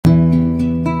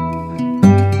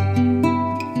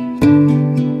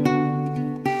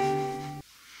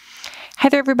Hi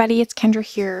there everybody, it's Kendra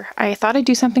here. I thought I'd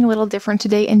do something a little different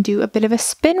today and do a bit of a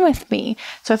spin with me.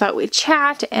 So I thought we'd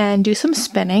chat and do some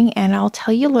spinning, and I'll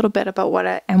tell you a little bit about what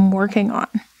I am working on.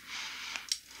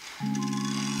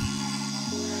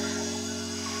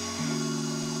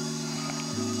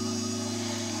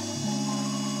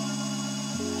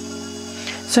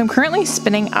 So I'm currently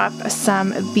spinning up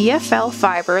some BFL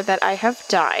fiber that I have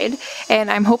dyed,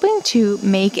 and I'm hoping to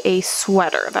make a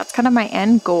sweater. That's kind of my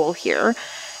end goal here.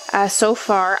 So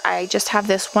far, I just have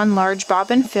this one large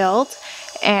bobbin filled,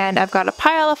 and I've got a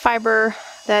pile of fiber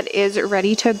that is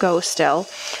ready to go still.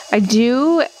 I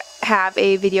do have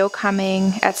a video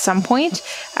coming at some point.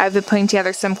 I've been putting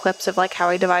together some clips of like how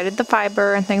I divided the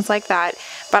fiber and things like that,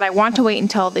 but I want to wait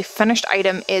until the finished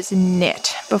item is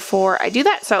knit before I do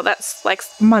that, so that's like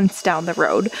months down the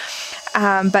road.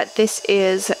 But this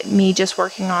is me just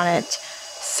working on it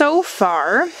so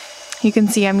far. You can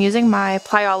see I'm using my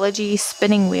plyology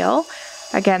spinning wheel.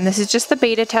 Again, this is just the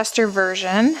beta tester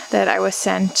version that I was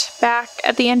sent back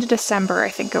at the end of December, I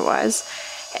think it was.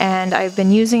 And I've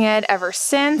been using it ever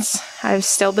since. I've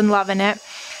still been loving it.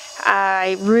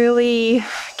 I really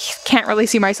can't really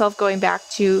see myself going back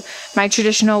to my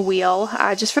traditional wheel,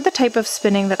 just for the type of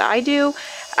spinning that I do.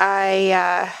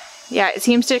 Yeah, it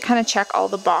seems to kind of check all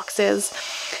the boxes.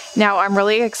 Now I'm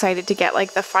really excited to get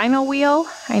like the final wheel.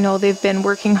 I know they've been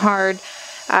working hard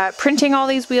printing all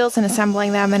these wheels and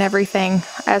assembling them and everything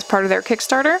as part of their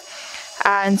Kickstarter.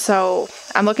 And so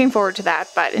I'm looking forward to that.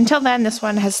 But until then, this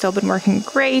one has still been working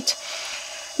great.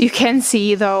 You can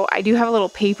see though, I do have a little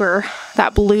paper,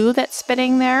 that blue that's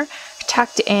spinning there,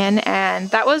 tucked in, and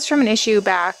that was from an issue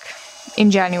back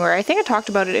in January. I think I talked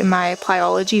about it in my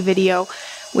plyology video,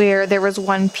 where there was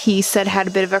one piece that had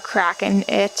a bit of a crack in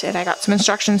it, and I got some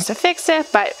instructions to fix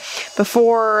it, but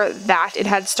before that it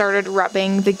had started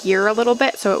rubbing the gear a little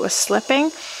bit, so it was slipping.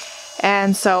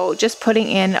 And so just putting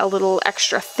in a little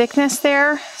extra thickness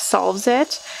there solves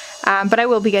it. But I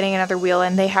will be getting another wheel,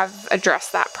 and they have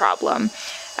addressed that problem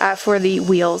for the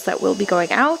wheels that will be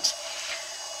going out.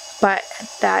 But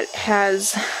that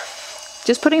has,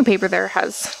 just putting paper there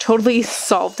has totally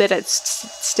solved it. It's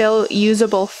still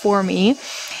usable for me.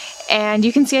 And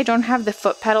you can see I don't have the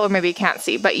foot pedal, or maybe you can't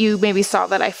see, but you maybe saw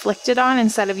that I flicked it on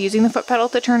instead of using the foot pedal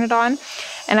to turn it on.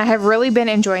 And I have really been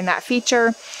enjoying that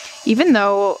feature, even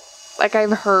though, like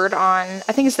I've heard on,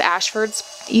 I think it's the Ashford's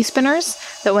e-spinners,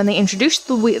 that when they introduced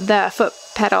the foot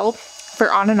pedal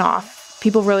for on and off,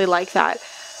 people really like that.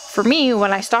 For me,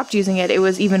 when I stopped using it, it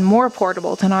was even more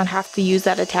portable to not have to use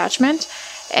that attachment.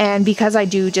 And because I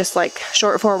do just like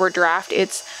short forward draft,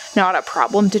 it's not a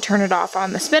problem to turn it off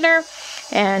on the spinner.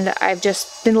 And I've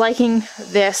just been liking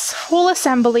this whole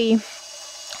assembly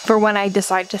for when I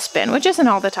decide to spin, which isn't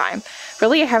all the time.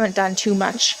 Really, I haven't done too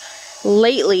much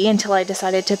lately until I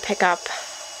decided to pick up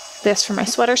this for my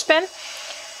sweater spin.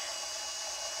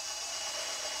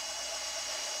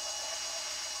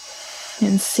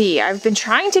 And see, I've been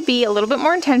trying to be a little bit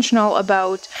more intentional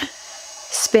about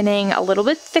spinning a little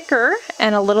bit thicker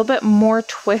and a little bit more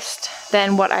twist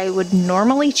than what I would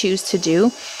normally choose to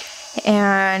do.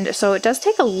 And so it does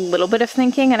take a little bit of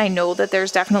thinking, and I know that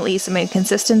there's definitely some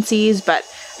inconsistencies, but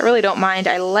I really don't mind.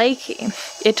 I like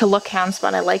it to look hand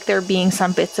spun. I like there being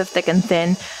some bits of thick and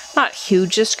thin, not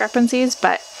huge discrepancies,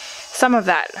 but some of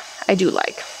that I do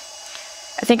like.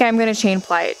 I think I'm going to chain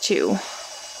ply it too,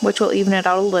 which will even it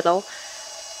out a little,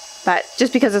 but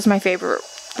just because it's my favorite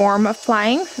form of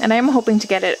plying, and I am hoping to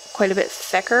get it quite a bit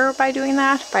thicker by doing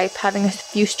that, by having a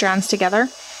few strands together.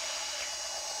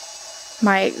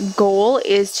 My goal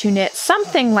is to knit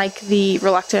something like the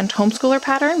Reluctant Homeschooler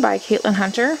pattern by Caitlin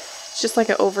Hunter. It's just like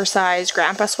an oversized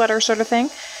grandpa sweater sort of thing,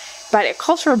 but it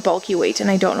calls for a bulky weight, and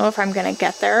I don't know if I'm going to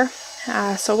get there,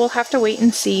 so we'll have to wait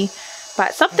and see.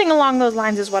 But something along those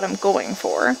lines is what I'm going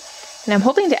for, and I'm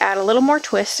hoping to add a little more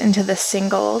twist into the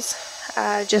singles,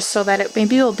 just so that it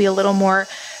maybe will be a little more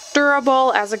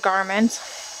durable as a garment.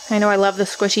 I know I love the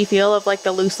squishy feel of like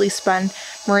the loosely spun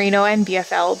merino and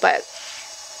BFL, but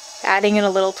adding in a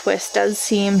little twist does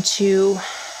seem to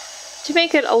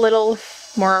make it a little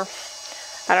more,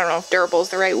 I don't know if durable is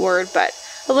the right word, but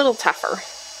a little tougher.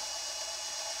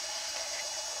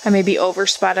 I may be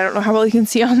overspun. I don't know how well you can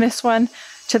see on this one.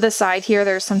 To the side here,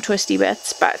 there's some twisty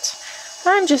bits, but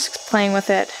I'm just playing with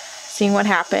it, seeing what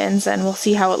happens, and we'll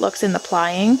see how it looks in the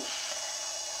plying.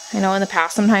 I know in the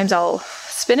past sometimes I'll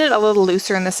spin it a little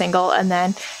looser in the single and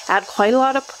then add quite a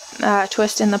lot of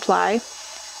twist in the ply,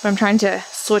 but I'm trying to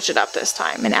switch it up this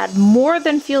time and add more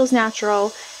than feels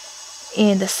natural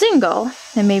in the single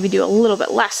and maybe do a little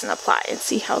bit less in the ply and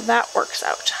see how that works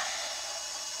out.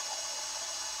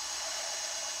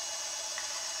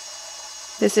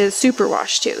 This is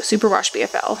superwash too, superwash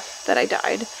BFL that I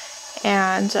dyed.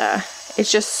 And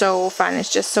it's just so fun.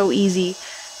 It's just so easy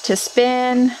to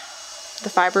spin. The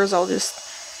fibers all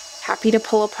just happy to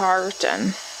pull apart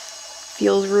and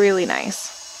feels really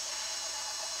nice.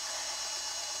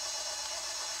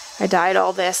 I dyed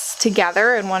all this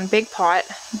together in one big pot,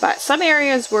 but some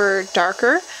areas were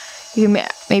darker. You can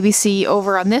maybe see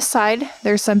over on this side,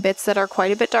 there's some bits that are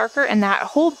quite a bit darker, and that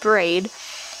whole braid,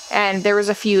 and there was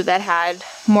a few that had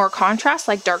more contrast,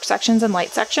 like dark sections and light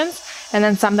sections, and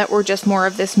then some that were just more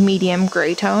of this medium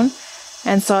gray tone.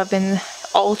 And so I've been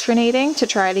alternating to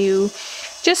try to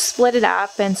just split it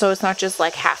up, and so it's not just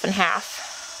like half and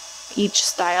half each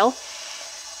style.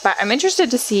 But I'm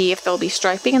interested to see if there'll be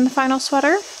striping in the final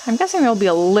sweater. I'm guessing there'll be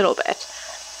a little bit,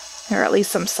 or at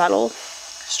least some subtle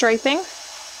striping,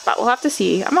 but we'll have to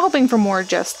see. I'm hoping for more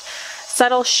just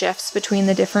subtle shifts between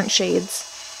the different shades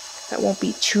that won't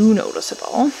be too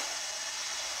noticeable.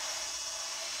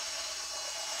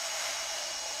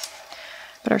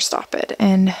 Better stop it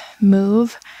and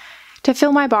move to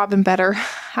fill my bobbin better.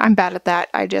 I'm bad at that.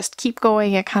 I just keep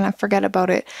going and kind of forget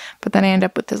about it, but then I end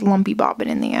up with this lumpy bobbin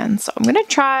in the end. So I'm going to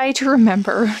try to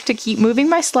remember to keep moving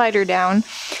my slider down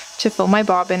to fill my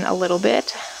bobbin a little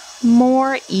bit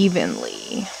more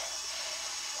evenly.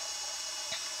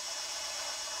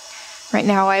 Right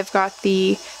now I've got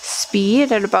the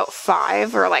speed at about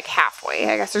 5, or like halfway.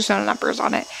 I guess there's no numbers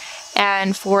on it.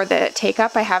 And for the take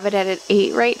up, I have it at an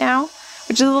 8 right now,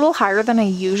 which is a little higher than I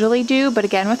usually do, but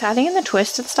again, with adding in the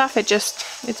twist and stuff,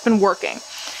 it's been working.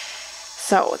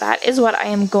 So that is what I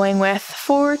am going with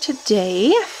for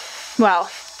today. Well,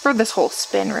 for this whole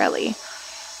spin, really.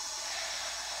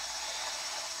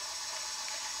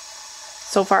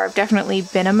 So far, I've definitely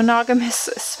been a monogamous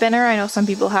spinner. I know some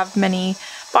people have many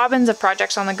bobbins of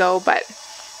projects on the go, but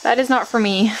that is not for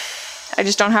me. I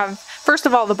just don't have, first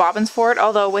of all, the bobbins for it,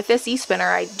 although with this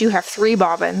e-spinner I do have 3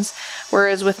 bobbins,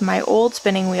 whereas with my old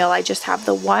spinning wheel I just have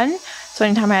the 1. So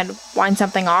anytime I had to wind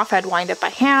something off, I'd wind it by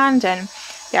hand, and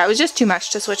yeah, it was just too much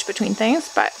to switch between things,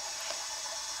 but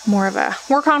more of a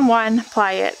work on one,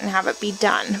 apply it, and have it be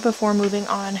done before moving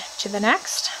on to the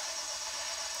next.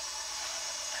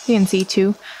 You can see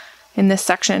too in this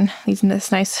section, using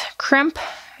this nice crimp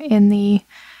in the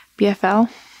BFL.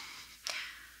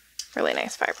 Really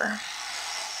nice fiber.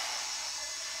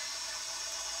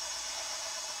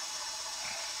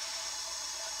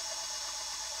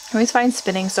 I always find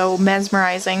spinning so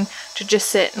mesmerizing, to just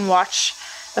sit and watch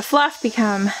the fluff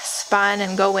become spun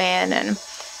and go in, and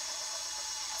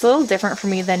it's a little different for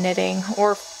me than knitting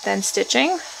or than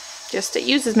stitching. Just it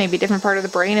uses maybe a different part of the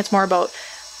brain. It's more about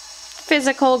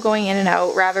physical going in and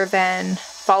out rather than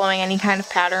following any kind of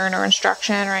pattern or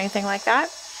instruction or anything like that.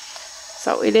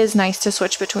 So it is nice to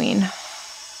switch between,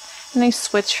 a nice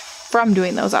switch from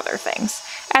doing those other things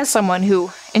as someone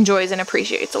who enjoys and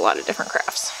appreciates a lot of different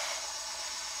crafts.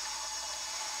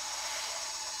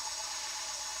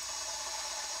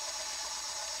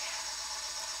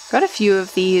 Got a few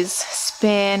of these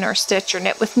spin or stitch or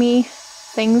knit with me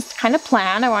things kind of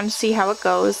planned. I want to see how it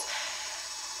goes.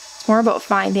 It's more about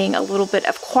finding a little bit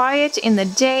of quiet in the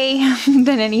day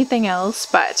than anything else,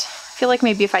 but I feel like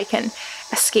maybe if I can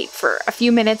escape for a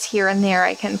few minutes here and there,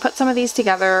 I can put some of these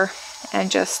together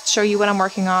and just show you what I'm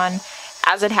working on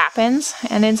as it happens,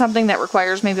 and in something that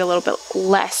requires maybe a little bit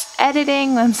less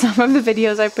editing than some of the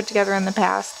videos I've put together in the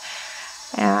past.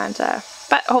 And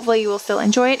but hopefully you will still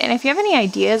enjoy it. And if you have any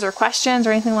ideas or questions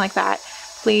or anything like that,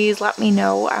 please let me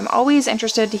know. I'm always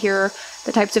interested to hear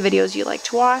the types of videos you like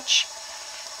to watch.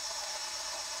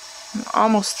 I'm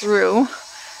almost through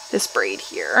this braid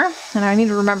here, and I need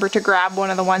to remember to grab one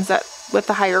of the ones that with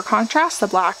the higher contrast, the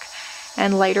black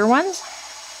and lighter ones,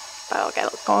 but I'll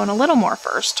get going a little more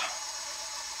first.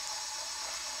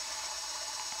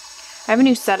 I have a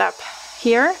new setup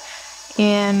here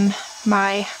in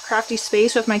my crafty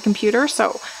space with my computer,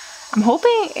 so I'm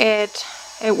hoping it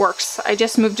works. I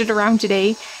just moved it around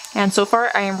today, and so far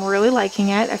I am really liking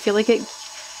it. I feel like I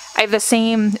have the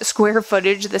same square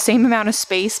footage, the same amount of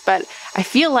space, but I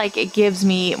feel like it gives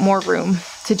me more room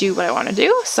to do what I want to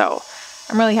do, so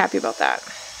I'm really happy about that.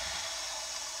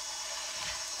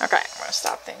 Okay, I'm going to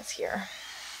stop things here.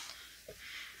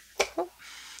 Oh,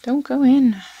 don't go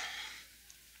in.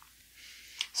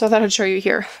 So I thought I'd show you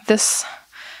here this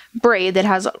braid that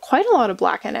has quite a lot of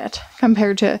black in it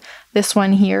compared to this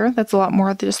one here that's a lot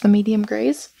more just the medium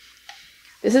grays.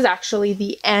 This is actually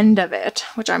the end of it,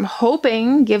 which I'm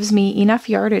hoping gives me enough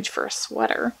yardage for a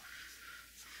sweater.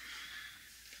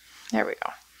 There we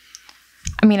go.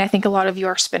 I mean, I think a lot of you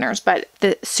are spinners, but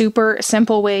the super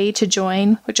simple way to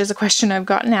join, which is a question I've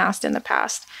gotten asked in the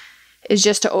past, is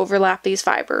just to overlap these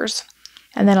fibers.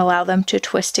 and then allow them to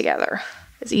twist together.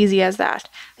 As easy as that.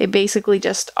 They basically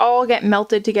just all get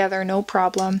melted together, no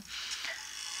problem.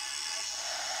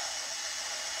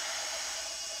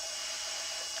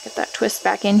 Get that twist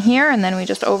back in here, and then we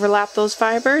just overlap those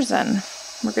fibers and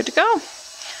we're good to go. I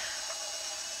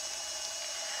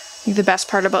think the best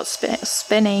part about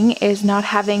spinning is not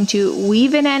having to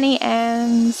weave in any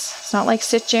ends. It's not like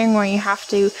stitching where you have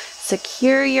to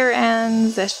secure your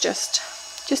ends. It's just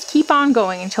keep on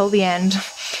going until the end,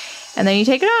 and then you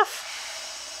take it off.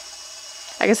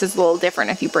 I guess it's a little different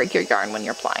if you break your yarn when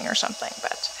you're plying or something,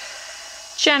 but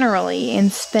generally in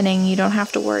spinning you don't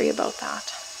have to worry about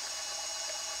that.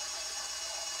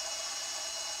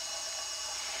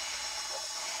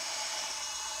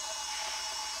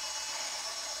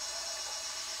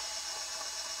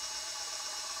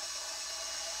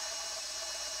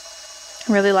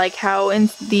 I really like how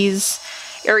in these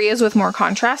areas with more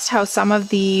contrast, how some of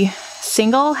the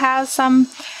single has some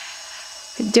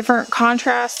different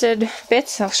contrasted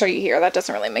bits. I'll show you here. That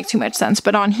doesn't really make too much sense,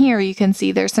 but on here you can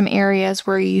see there's some areas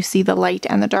where you see the light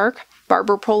and the dark,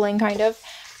 barber pulling kind of.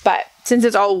 But since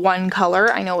it's all one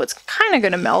color, I know it's kind of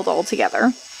going to meld all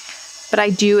together. But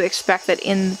I do expect that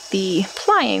in the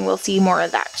plying we'll see more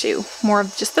of that too. More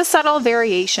of just the subtle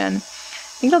variation. I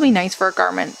think it'll be nice for a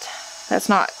garment that's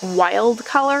not wild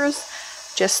colors.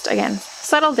 Just, again,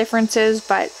 subtle differences,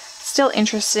 but still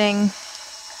interesting.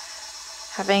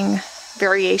 Having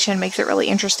variation makes it really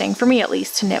interesting, for me at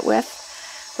least, to knit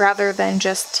with, rather than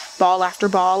just ball after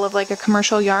ball of like a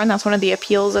commercial yarn. That's one of the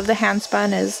appeals of the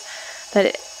handspun, is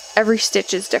that every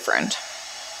stitch is different.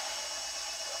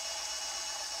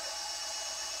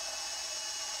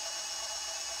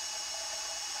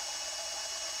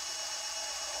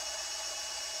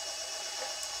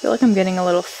 I feel like I'm getting a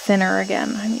little thinner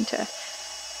again. I need to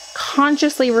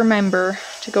consciously remember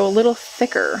to go a little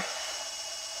thicker.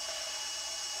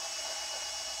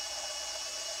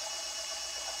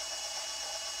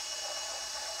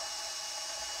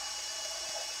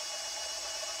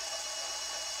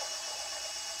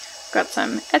 Got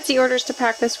some Etsy orders to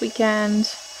pack this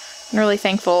weekend. I'm really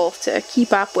thankful to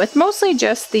keep up with mostly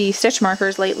just the stitch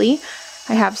markers lately.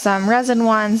 I have some resin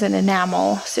ones and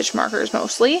enamel stitch markers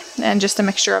mostly, and just a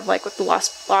mixture of like with the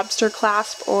lobster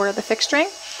clasp or the fixed string.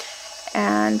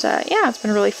 And yeah, it's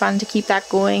been really fun to keep that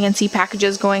going and see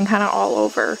packages going kind of all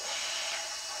over.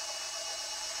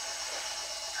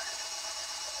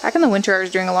 Back in the winter, I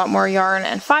was doing a lot more yarn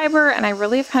and fiber, and I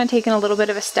really have kind of taken a little bit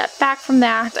of a step back from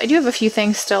that. I do have a few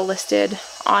things still listed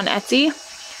on Etsy,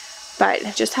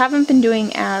 but just haven't been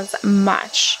doing as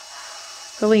much.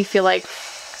 Really feel like,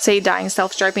 say, dyeing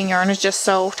self-striping yarn is just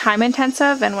so time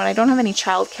intensive, and when I don't have any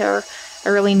childcare, I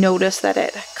really notice that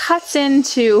it cuts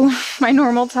into my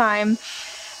normal time.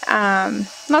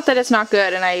 Not that it's not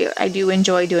good, and I do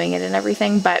enjoy doing it and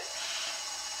everything, but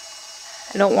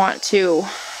I don't want to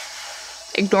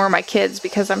ignore my kids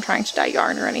because I'm trying to dye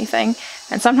yarn or anything.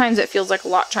 And sometimes it feels like a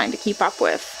lot trying to keep up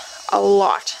with a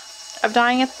lot of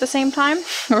dyeing at the same time,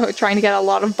 or trying to get a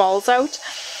lot of balls out.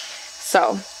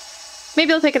 So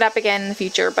maybe I'll pick it up again in the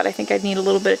future, but I think I'd need a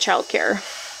little bit of childcare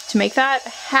to make that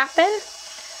happen.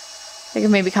 I think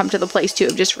I've maybe come to the place too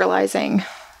of just realizing,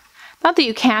 not that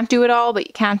you can't do it all, but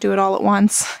you can't do it all at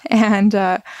once. And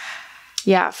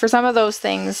yeah, for some of those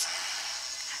things,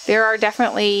 there are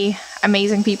definitely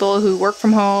amazing people who work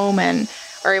from home and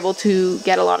are able to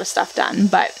get a lot of stuff done,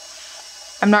 but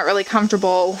I'm not really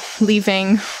comfortable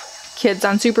leaving kids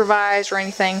unsupervised or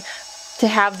anything to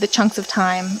have the chunks of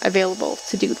time available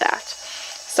to do that.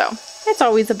 So it's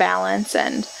always a balance,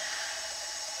 and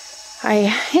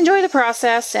I enjoy the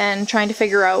process and trying to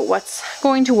figure out what's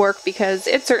going to work, because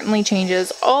it certainly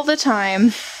changes all the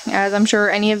time, as I'm sure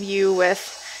any of you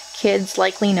with kids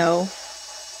likely know.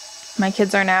 My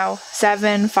kids are now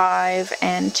 7, 5,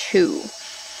 and 2.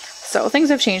 So things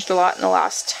have changed a lot in the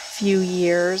last few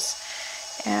years.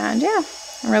 And yeah,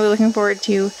 I'm really looking forward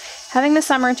to having the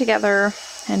summer together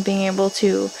and being able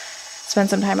to spend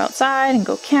some time outside and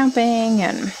go camping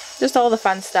and just all the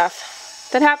fun stuff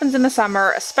that happens in the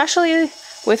summer, especially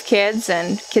with kids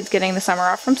and kids getting the summer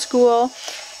off from school,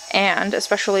 and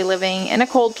especially living in a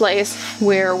cold place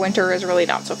where winter is really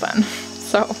not so fun.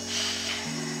 So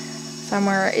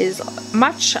summer is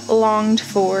much longed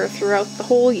for throughout the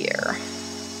whole year.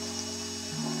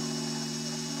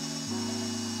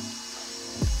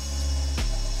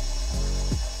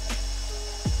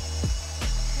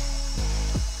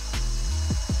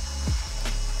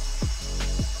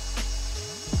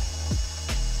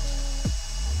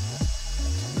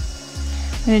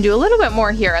 I'm going to do a little bit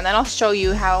more here, and then I'll show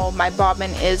you how my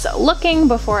bobbin is looking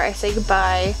before I say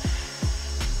goodbye.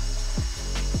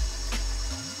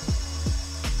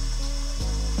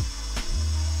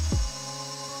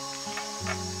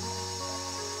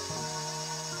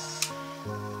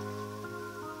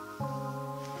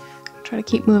 Try to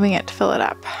keep moving it to fill it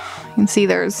up. You can see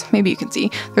maybe you can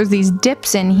see, there's these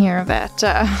dips in here that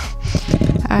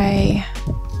I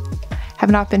have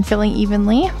not been filling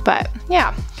evenly, but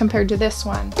yeah, compared to this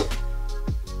one,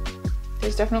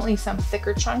 there's definitely some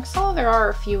thicker chunks. Oh, there are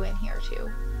a few in here too.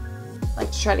 I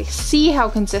like to try to see how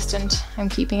consistent I'm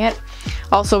keeping it.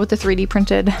 Also with the 3D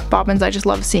printed bobbins, I just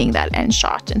love seeing that end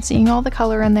shot and seeing all the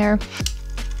color in there.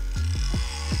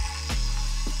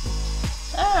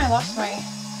 I lost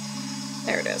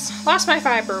there it is. Lost my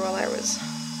fiber while I was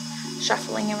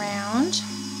shuffling around.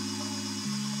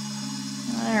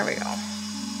 There we go.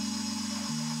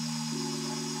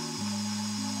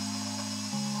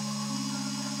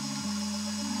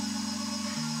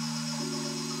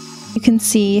 You can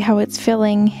see how it's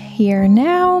filling here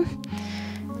now.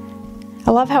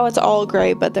 I love how it's all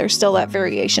gray, but there's still that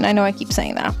variation. I know I keep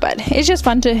saying that, but it's just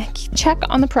fun to check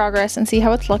on the progress and see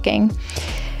how it's looking.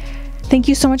 Thank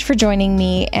you so much for joining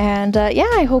me, and yeah,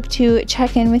 I hope to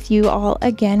check in with you all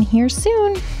again here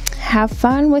soon. Have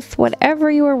fun with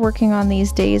whatever you are working on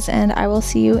these days, and I will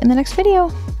see you in the next video.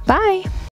 Bye!